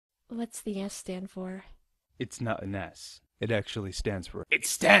What's the S stand for? It's not an S. It actually stands for... It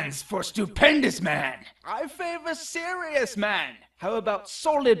stands for Stupendous Man. I favor Serious Man. How about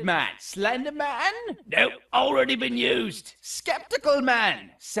Solid Man? Slender Man? Nope, already been used. Skeptical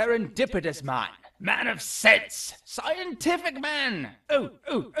Man. Serendipitous Man. Man of Sense. Scientific Man.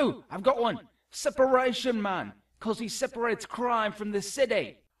 Oh, I've got one. Separation Man. 'Cause he separates crime from the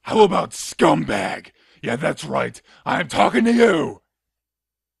city. How about Scumbag? Yeah, that's right. I'm talking to you.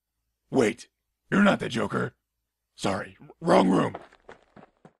 Wait, you're not the Joker. Sorry, wrong room.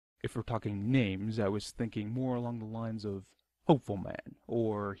 If we're talking names, I was thinking more along the lines of Hopeful Man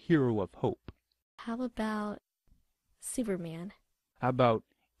or Hero of Hope. How about Superman? How about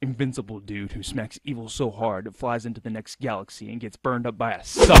Invincible Dude who smacks evil so hard it flies into the next galaxy and gets burned up by a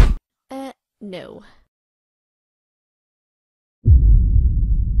sun? No.